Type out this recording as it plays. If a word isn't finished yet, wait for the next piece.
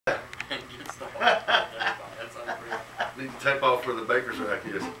That's unreal. Need to tape off where the baker's rack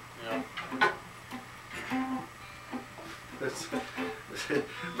is. Yeah.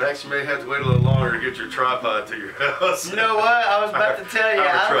 Max, you may have to wait a little longer to get your tripod to your house. You know what? I was about to tell you,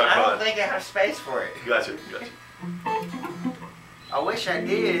 I tripod. don't think I have space for it. Gotcha. I wish I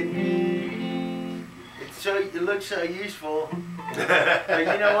did. It looks so useful. But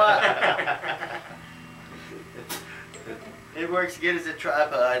you know what? It works good as a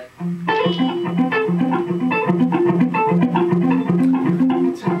tripod.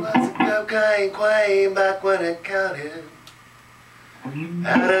 Two lots of cocaine queen back when it counted.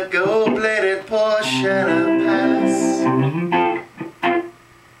 Had a gold-plated Porsche and a palace.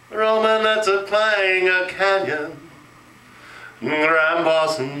 Roman that's a playing a canyon. Grand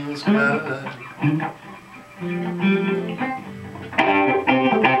Parsons Cadillac.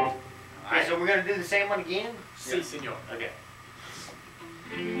 Alright, so we're gonna do the same one again? Si, senor. Okay.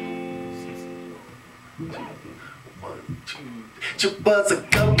 One, two. She was a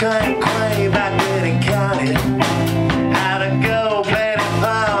cocaine queen back when it counted. Had a gold-plated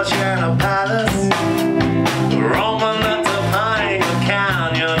Porsche and a palace. Roman nuts of playing a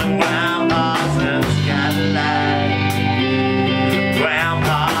canyon. Grand Parsons Cadillac. Grand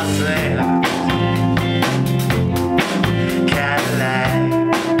Parsons Cadillac.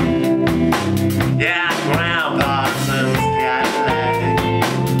 Yeah, Grand Parsons Cadillac.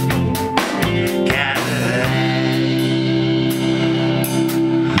 Cadillac.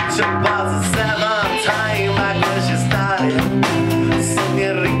 She was a 17 back when she started.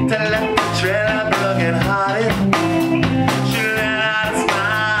 Senorita left the trailer broken hearted. She ran out a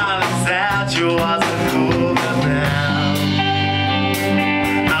smile and said she was a cool girl now.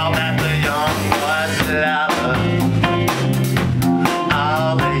 I'll bet the young boys love her.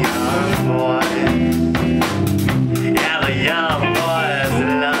 All the young boys. Yeah, the young boys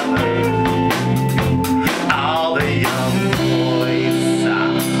love her. All the young boys.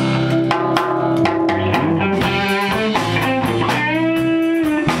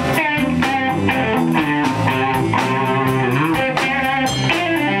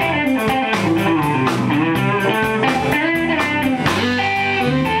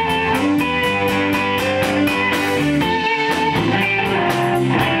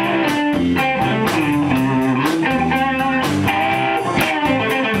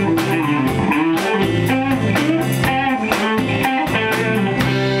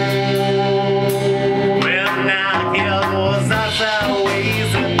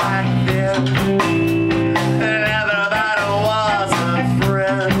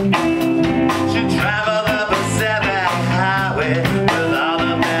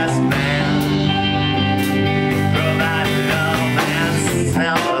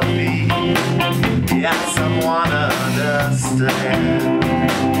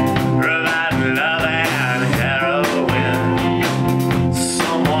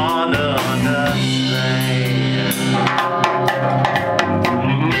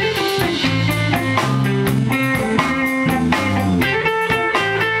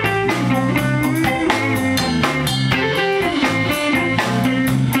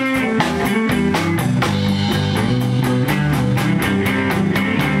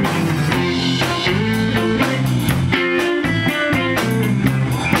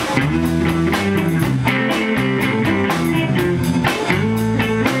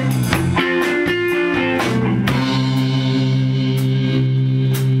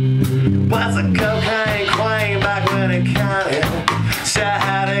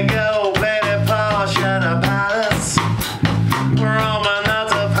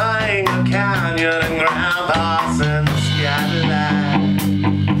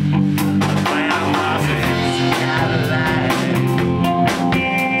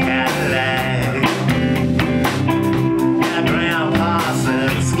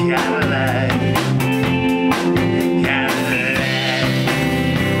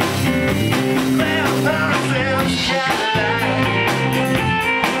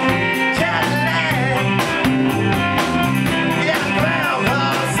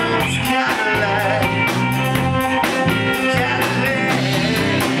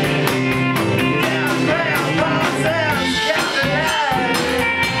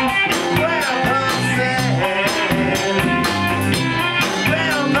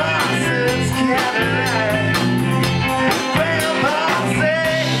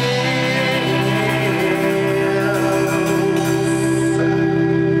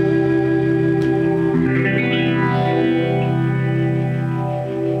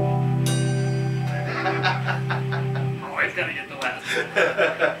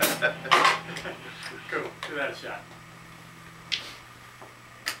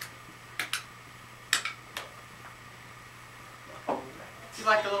 You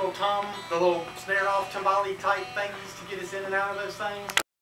like the little snare off timbali type things to get us in and out of those things?